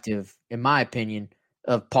reflective, in my opinion,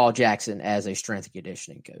 of Paul Jackson as a strength and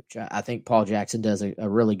conditioning coach. I think Paul Jackson does a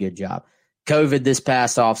really good job. COVID this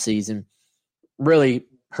past offseason really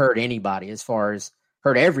hurt everybody as far as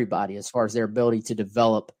their ability to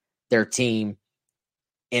develop their team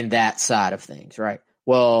in that side of things, right?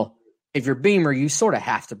 Well, if you're Beamer, you sort of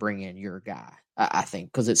have to bring in your guy, I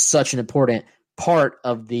think, because it's such an important part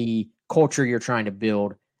of the culture you're trying to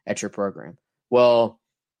build at your program. Well,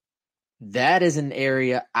 that is an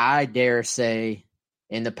area I dare say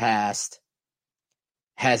in the past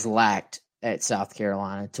has lacked at South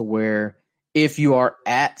Carolina, to where if you are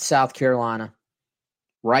at South Carolina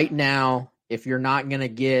right now, if you're not going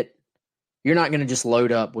to just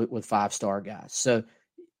load up with 5-star guys. So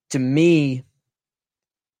to me,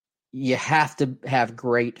 you have to have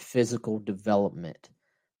great physical development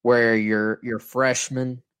where your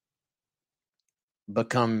freshmen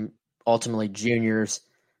become ultimately juniors.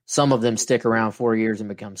 Some of them stick around 4 years and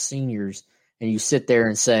become seniors. And you sit there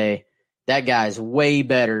and say, that guy is way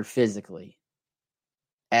better physically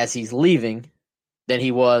as he's leaving than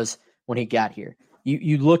he was when he got here.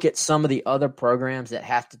 You look at some of the other programs that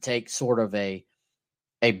have to take sort of a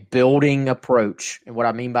building approach. And what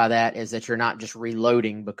I mean by that is that you're not just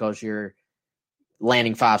reloading because you're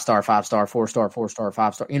landing 5-star, 5-star, 4-star, 4-star,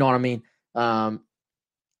 5-star. You know what I mean?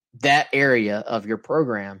 That area of your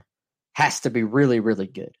program has to be really, really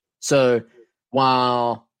good. So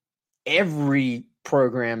while every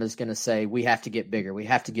program is going to say we have to get bigger, we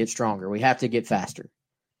have to get stronger, we have to get faster,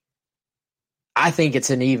 I think it's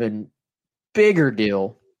an even bigger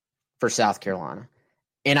deal for South Carolina.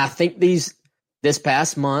 And I think this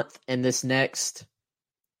past month and this next,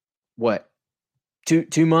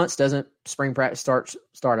 2 months, doesn't spring practice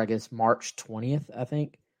start, I guess, March 20th, I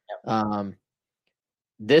think. Yep.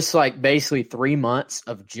 This basically 3 months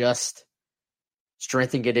of just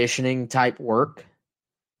strength and conditioning type work,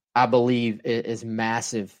 I believe is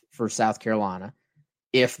massive for South Carolina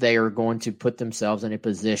if they are going to put themselves in a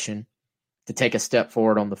position to take a step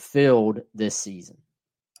forward on the field this season.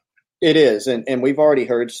 It is, and we've already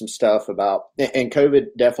heard some stuff about, and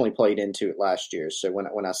COVID definitely played into it last year. So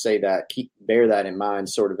when I say that, bear that in mind,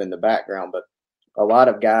 sort of in the background. But a lot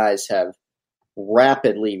of guys have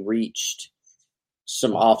rapidly reached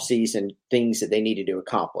some off-season things that they needed to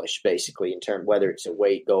accomplish, basically, in terms whether it's a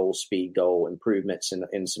weight goal, speed goal, improvements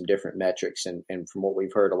in some different metrics. And from what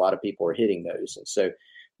we've heard, a lot of people are hitting those, and so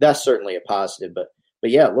that's certainly a positive. But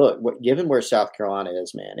yeah, look, given where South Carolina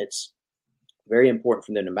is, man, it's very important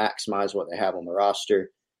for them to maximize what they have on the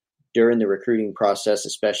roster during the recruiting process,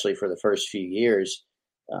 especially for the first few years.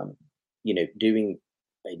 Doing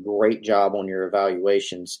a great job on your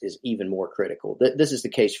evaluations is even more critical. This is the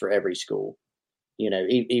case for every school.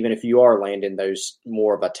 Even if you are landing those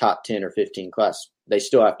more of a top 10 or 15 class, they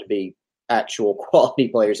still have to be actual quality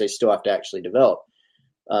players. They still have to actually develop.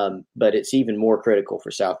 But it's even more critical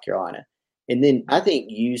for South Carolina. And then I think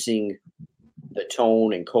using the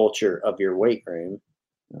tone and culture of your weight room,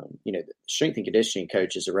 the strength and conditioning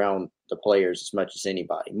coach is around the players as much as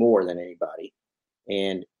anybody, more than anybody.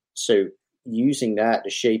 And so using that to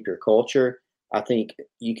shape your culture, I think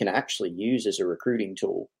you can actually use as a recruiting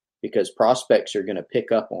tool because prospects are going to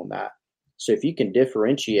pick up on that. So if you can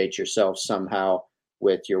differentiate yourself somehow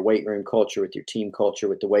with your weight room culture, with your team culture,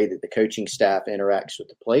 with the way that the coaching staff interacts with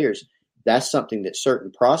the players, that's something that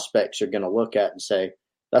certain prospects are going to look at and say,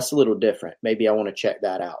 that's a little different. Maybe I want to check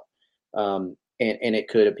that out. And it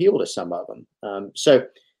could appeal to some of them.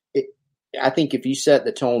 I think if you set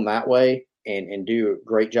the tone that way and do a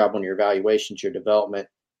great job on your evaluations, your development,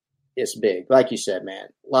 it's big. Like you said, man,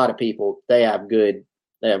 a lot of people, they have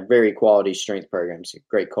very quality strength programs,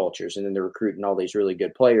 great cultures, and then they're recruiting all these really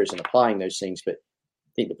good players and applying those things. But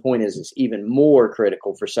I think the point is it's even more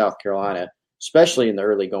critical for South Carolina, especially in the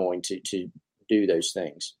early going, to do those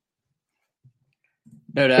things.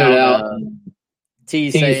 No doubt.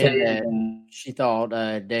 T saying that she thought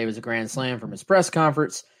Dave was a grand slam from his press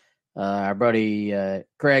conference. Our buddy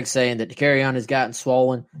Craig saying that the carry-on has gotten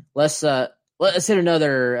swollen. Let's hit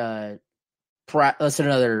another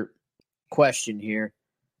question here.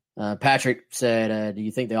 Patrick said, "Do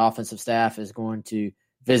you think the offensive staff is going to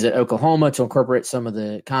visit Oklahoma to incorporate some of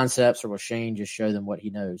the concepts, or will Shane just show them what he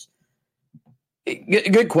knows?"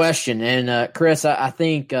 Good question, and Chris, I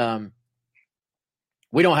think.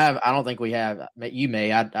 We don't have – I don't think we have – you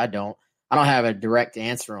may. I don't. I don't have a direct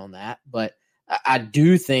answer on that. But I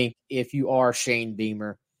do think if you are Shane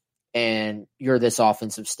Beamer and you're this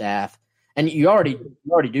offensive staff, and you already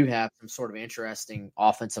do have some sort of interesting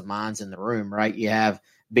offensive minds in the room, right? You have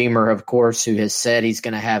Beamer, of course, who has said he's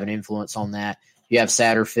going to have an influence on that. You have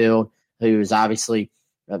Satterfield, who is obviously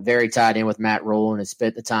very tied in with Matt Rhule and has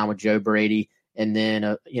spent the time with Joe Brady. And then,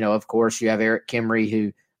 of course, you have Eric Kimrey,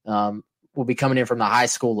 who will be coming in from the high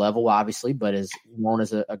school level, obviously, but is known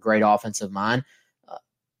as a great offensive mind.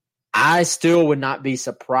 I still would not be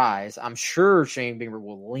surprised. I'm sure Shane Beamer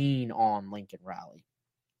will lean on Lincoln Riley.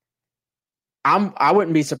 I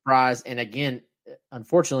wouldn't be surprised. And again,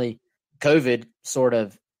 unfortunately, COVID sort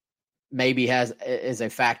of maybe is a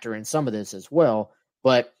factor in some of this as well.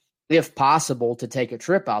 But if possible to take a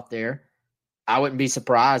trip out there, I wouldn't be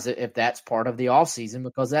surprised if that's part of the offseason,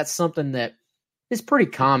 because that's something that is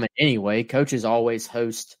pretty common anyway. Coaches always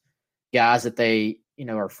host guys that they,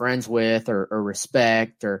 are friends with or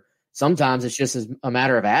respect, or sometimes it's just a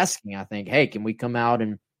matter of asking, I think, hey, can we come out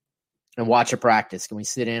and watch a practice? Can we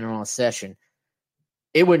sit in on a session?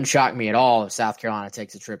 It wouldn't shock me at all if South Carolina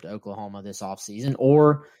takes a trip to Oklahoma this offseason,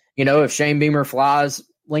 or, if Shane Beamer flies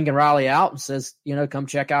Lincoln Riley out and says, come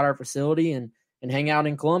check out our facility and hang out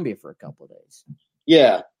in Columbia for a couple of days.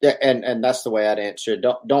 Yeah, and that's the way I'd answer it.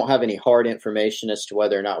 Don't have any hard information as to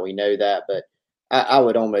whether or not we know that, but I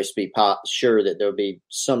would almost be sure that there'll be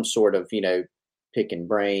some sort of, picking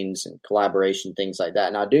brains and collaboration, things like that.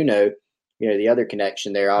 And I do know, the other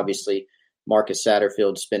connection there, obviously, Marcus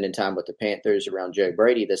Satterfield spending time with the Panthers around Joe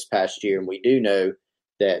Brady this past year, and we do know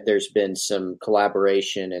that there's been some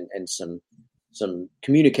collaboration and some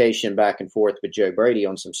communication back and forth with Joe Brady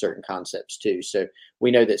on some certain concepts too. So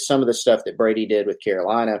we know that some of the stuff that Brady did with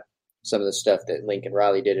Carolina, some of the stuff that Lincoln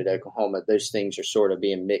Riley did at Oklahoma, those things are sort of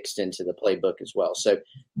being mixed into the playbook as well. So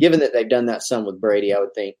given that they've done that some with Brady, I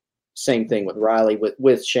would think same thing with Riley,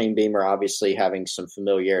 with Shane Beamer obviously having some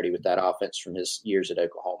familiarity with that offense from his years at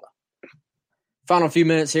Oklahoma. Final few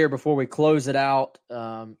minutes here before we close it out.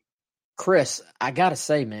 Chris, I got to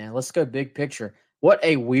say, man, let's go big picture. What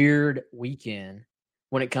a weird weekend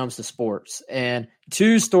when it comes to sports. And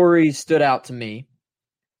two stories stood out to me.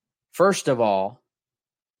 First of all,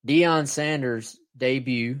 Deion Sanders'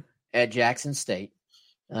 debut at Jackson State,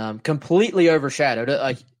 completely overshadowed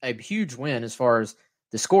a huge win as far as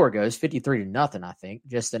the score goes, 53-0, I think.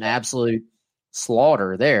 Just an absolute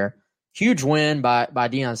slaughter there. Huge win by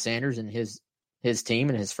Deion Sanders and his team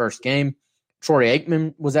in his first game. Troy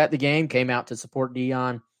Aikman was at the game, came out to support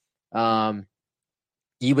Deion.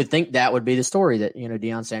 You would think that would be the story, that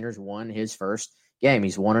Deion Sanders won his first game.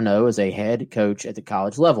 He's 1-0 as a head coach at the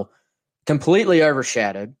college level. Completely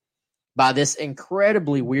overshadowed by this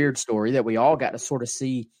incredibly weird story that we all got to sort of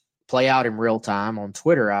see play out in real time on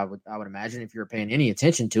Twitter, I would imagine, if you're paying any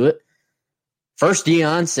attention to it. First,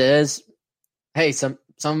 Deion says, hey, some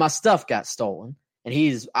of my stuff got stolen. And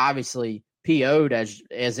he's obviously PO'd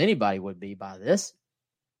as anybody would be by this.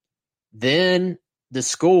 Then the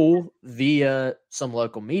school, via some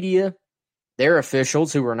local media, their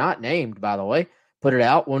officials, who were not named, by the way, put it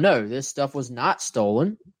out. Well, no, this stuff was not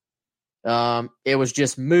stolen. It was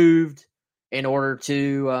just moved in order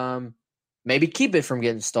to maybe keep it from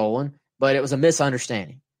getting stolen, but it was a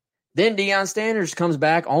misunderstanding. Then Deion Sanders comes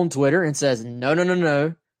back on Twitter and says,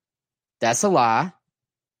 no, that's a lie.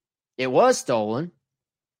 It was stolen.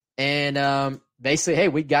 And basically, hey,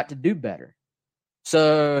 we got to do better.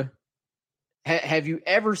 So have you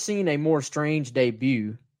ever seen a more strange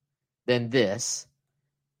debut than this?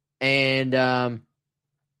 And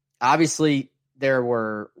obviously, there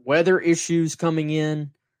were weather issues coming in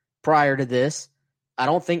prior to this. I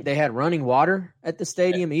don't think they had running water at the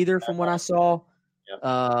stadium either, from what I saw.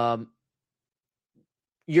 Yep.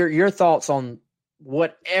 Your thoughts on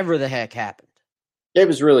whatever the heck happened? It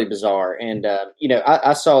was really bizarre. And,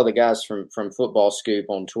 I saw the guys from Football Scoop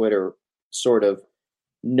on Twitter sort of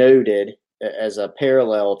noted as a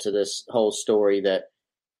parallel to this whole story that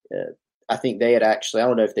I think they had actually, I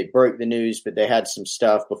don't know if they broke the news, but they had some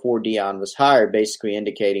stuff before Deion was hired, basically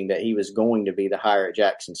indicating that he was going to be the hire at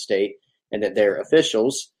Jackson State, and that their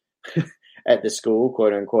officials at the school,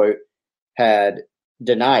 quote unquote, had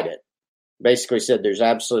denied it. Basically said there's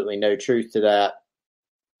absolutely no truth to that.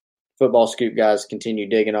 Football Scoop guys continued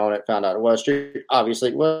digging on it, found out it was true. Obviously,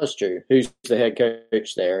 it was true. Who's the head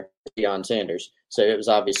coach there? Deion Sanders. So it was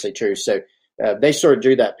obviously true. So they sort of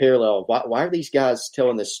drew that parallel. Why are these guys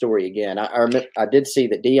telling this story again? I did see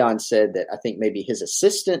that Deion said that I think maybe his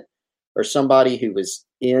assistant or somebody who was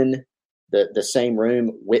in the same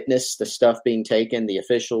room witnessed the stuff being taken. The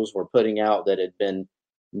officials were putting out that had been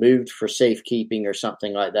moved for safekeeping or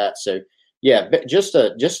something like that. So, yeah, just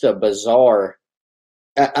a bizarre.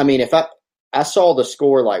 I mean, if I saw the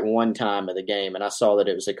score like one time of the game and I saw that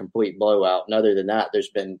it was a complete blowout. And other than that, there's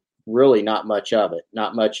been really not much of it.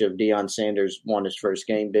 Not much of Deion Sanders won his first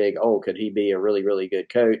game big. Oh, could he be a really, really good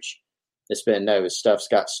coach? It's been, no, his stuff's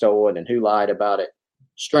got stolen and who lied about it.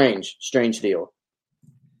 Strange deal.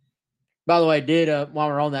 By the way, while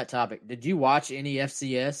we're on that topic, did you watch any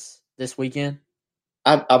FCS this weekend?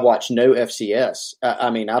 I've watched no FCS. I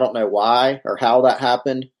mean, I don't know why or how that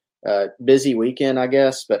happened. Busy weekend, I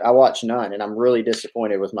guess, but I watched none, and I'm really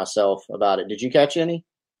disappointed with myself about it. Did you catch any?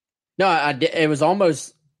 No, I did. It was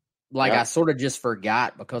almost like I sort of just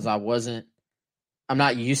forgot because I'm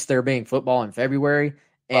not used to there being football in February.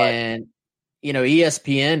 Right. And,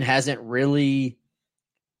 ESPN hasn't really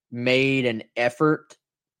made an effort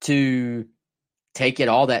to take it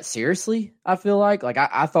all that seriously, I feel like. Like,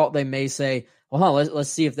 I thought they may say, well, let's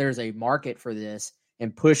see if there's a market for this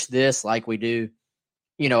and push this like we do,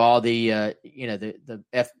 all the, the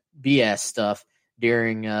FBS stuff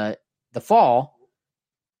during the fall.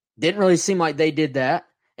 Didn't really seem like they did that.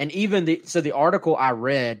 And even the article I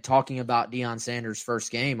read talking about Deion Sanders'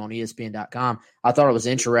 first game on ESPN.com, I thought it was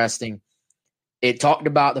interesting. It talked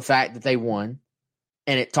about the fact that they won,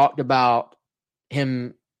 and it talked about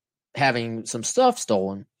him having some stuff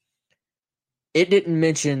stolen. It didn't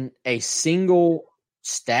mention a single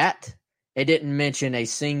stat. It didn't mention a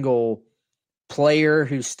single player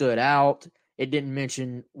who stood out. It didn't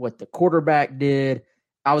mention what the quarterback did.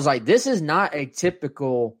 I was like, this is not a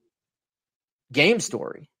typical game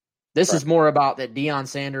story. This is more about that Deion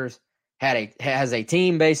Sanders has a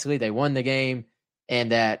team, basically. They won the game,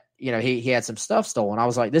 and that, he had some stuff stolen. I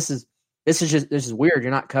was like, this is weird.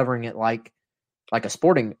 You're not covering it like a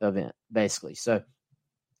sporting event, basically. So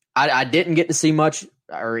I didn't get to see much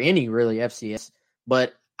or any really FCS,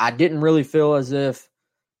 but I didn't really feel as if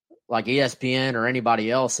like ESPN or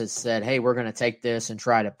anybody else has said, hey, we're going to take this and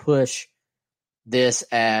try to push this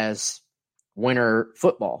as winter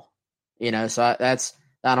football, so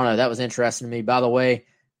I don't know. That was interesting to me. By the way,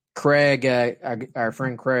 Craig, our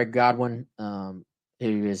friend Craig Godwin, who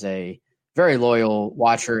is a very loyal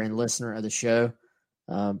watcher and listener of the show,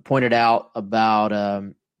 pointed out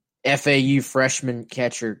about FAU freshman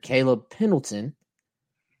catcher Caleb Pendleton,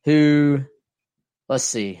 who, let's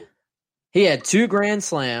see, he had 2 grand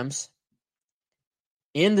slams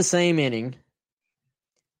in the same inning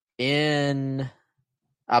in,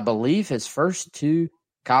 I believe, his first 2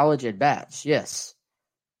 college at-bats. Yes.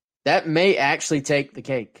 That may actually take the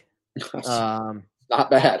cake. Not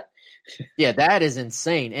bad. Yeah, that is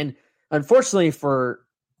insane. And unfortunately for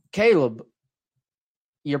Caleb,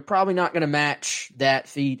 you're probably not going to match that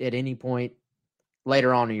feat at any point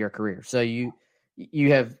later on in your career. So you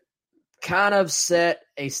have kind of set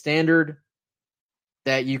a standard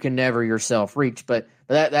that you can never yourself reach. But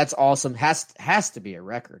that's awesome. Has to be a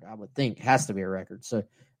record, I would think. Has to be a record. So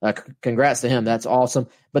congrats to him. That's awesome.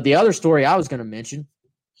 But the other story I was going to mention,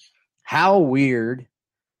 how weird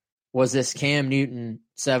was this Cam Newton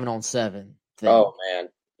 7-on-7 thing? Oh, man.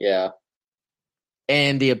 Yeah.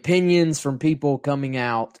 And the opinions from people coming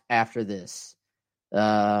out after this.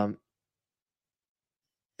 To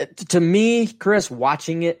me, Chris,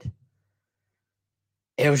 watching it,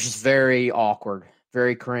 it was just very awkward,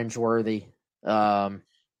 very cringeworthy. I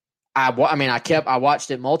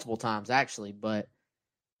watched it multiple times actually, but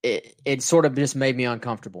it sort of just made me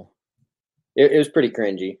uncomfortable. It was pretty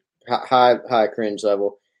cringy, high cringe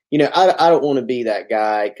level. I don't want to be that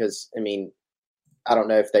guy because, I don't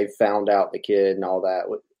know if they've found out the kid and all that.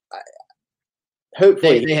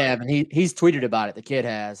 Hopefully they have, and he's tweeted about it. The kid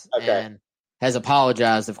has, and has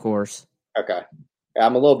apologized, of course. Okay.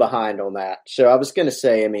 I'm a little behind on that. So I was going to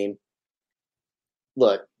say,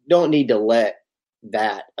 look, don't need to let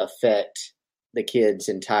that affect the kid's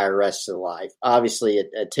entire rest of life. Obviously,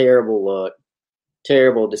 a terrible look,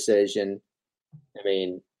 terrible decision.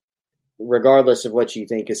 Regardless of what you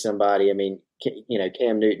think of somebody,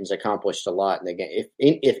 Cam Newton's accomplished a lot in the game.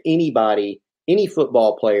 If anybody, any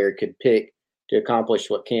football player could pick to accomplish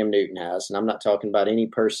what Cam Newton has, and I'm not talking about any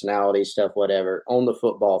personality stuff, whatever, on the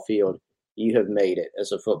football field, you have made it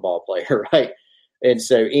as a football player, right? And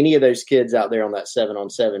so any of those kids out there on that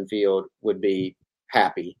 7-on-7 field would be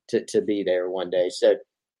happy to be there one day. So,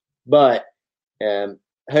 but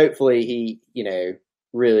hopefully he,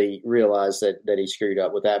 really realized that he screwed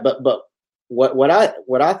up with that. But what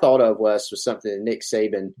I thought of, Wes, was something that Nick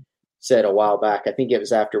Saban said a while back. I think it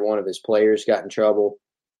was after one of his players got in trouble,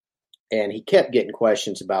 and he kept getting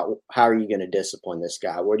questions about how are you going to discipline this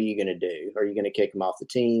guy? What are you going to do? Are you going to kick him off the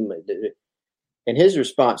team? And his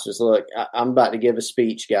response was, look, I'm about to give a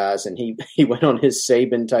speech, guys. And he went on his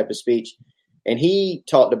Saban type of speech, and he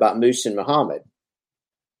talked about Muhsin Muhammad.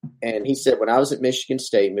 And he said, when I was at Michigan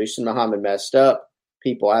State, Muhsin Muhammad messed up.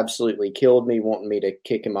 People absolutely killed me, wanting me to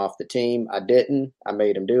kick him off the team. I didn't. I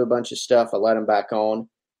made him do a bunch of stuff. I let him back on.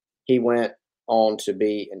 He went on to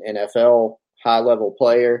be an NFL high-level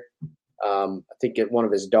player. I think one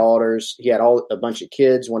of his daughters, he had a bunch of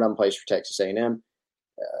kids. One of them plays for Texas A&M.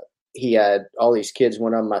 He had all these kids.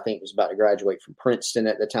 One of them, I think, was about to graduate from Princeton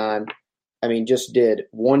at the time. Just did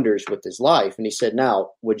wonders with his life. And he said,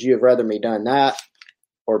 now, would you have rather me done that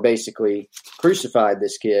or basically crucified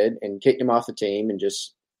this kid and kicked him off the team and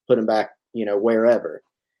just put him back, wherever?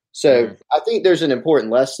 So I think there's an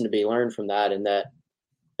important lesson to be learned from that, in that,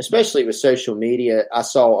 especially with social media, I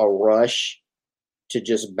saw a rush to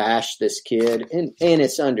just bash this kid, and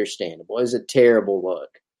it's understandable. It was a terrible look.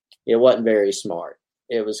 It wasn't very smart.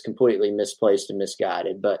 It was completely misplaced and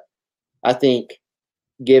misguided. But I think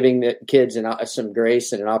giving the kids some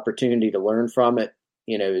grace and an opportunity to learn from it,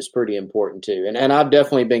 is pretty important too. And I've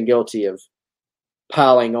definitely been guilty of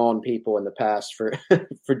piling on people in the past for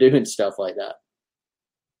for doing stuff like that.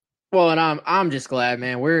 Well, and I'm just glad,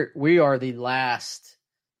 man. We're the last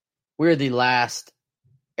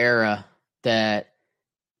era that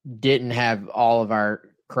didn't have all of our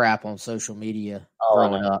crap on social media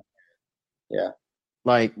growing up. Yeah.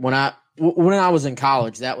 Like when I was in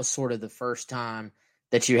college, that was sort of the first time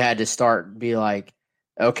that you had to start be like,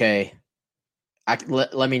 okay,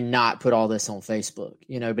 let me not put all this on Facebook,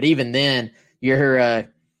 But even then,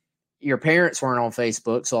 your parents weren't on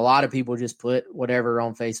Facebook, so a lot of people just put whatever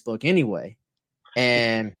on Facebook anyway.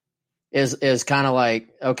 And is kind of like,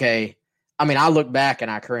 okay. I look back and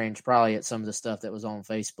I cringe probably at some of the stuff that was on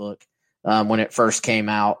Facebook when it first came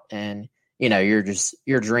out, and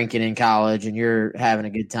you're drinking in college and you're having a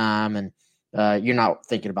good time, and you're not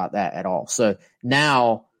thinking about that at all. So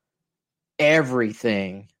now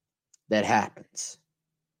everything that happens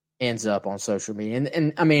ends up on social media.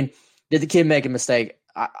 And I mean, did the kid make a mistake?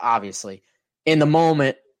 Obviously. In the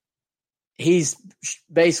moment, he's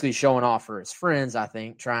basically showing off for his friends, I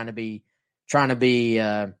think, trying not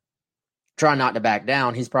to back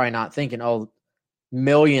down. He's probably not thinking,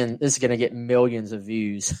 this is going to get millions of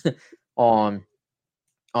views on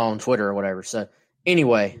Twitter or whatever. So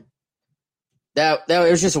anyway, that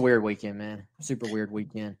it was just a weird weekend, man. Super weird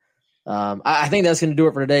weekend. I think that's going to do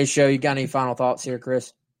it for today's show. You got any final thoughts here,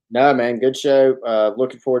 Chris? No, man. Good show.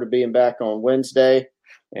 Looking forward to being back on Wednesday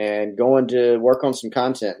and going to work on some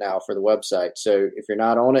content now for the website. So if you're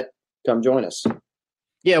not on it, come join us.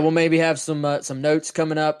 Yeah, we'll maybe have some notes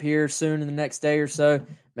coming up here soon in the next day or so.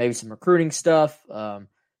 Maybe some recruiting stuff.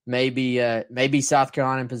 Maybe South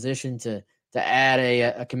Carolina in position to add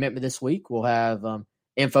a commitment this week. We'll have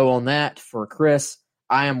info on that for Chris.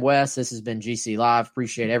 I am Wes. This has been GC Live.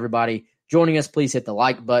 Appreciate everybody joining us. Please hit the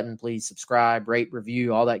like button. Please subscribe, rate,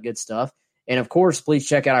 review, all that good stuff. And, of course, please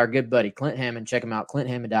check out our good buddy Clint Hammond. Check him out,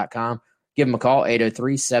 clinthammond.com. Give him a call,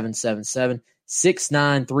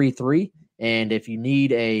 803-777-6933. And if you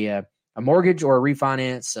need a mortgage or a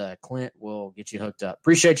refinance, Clint will get you hooked up.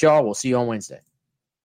 Appreciate y'all. We'll see you on Wednesday.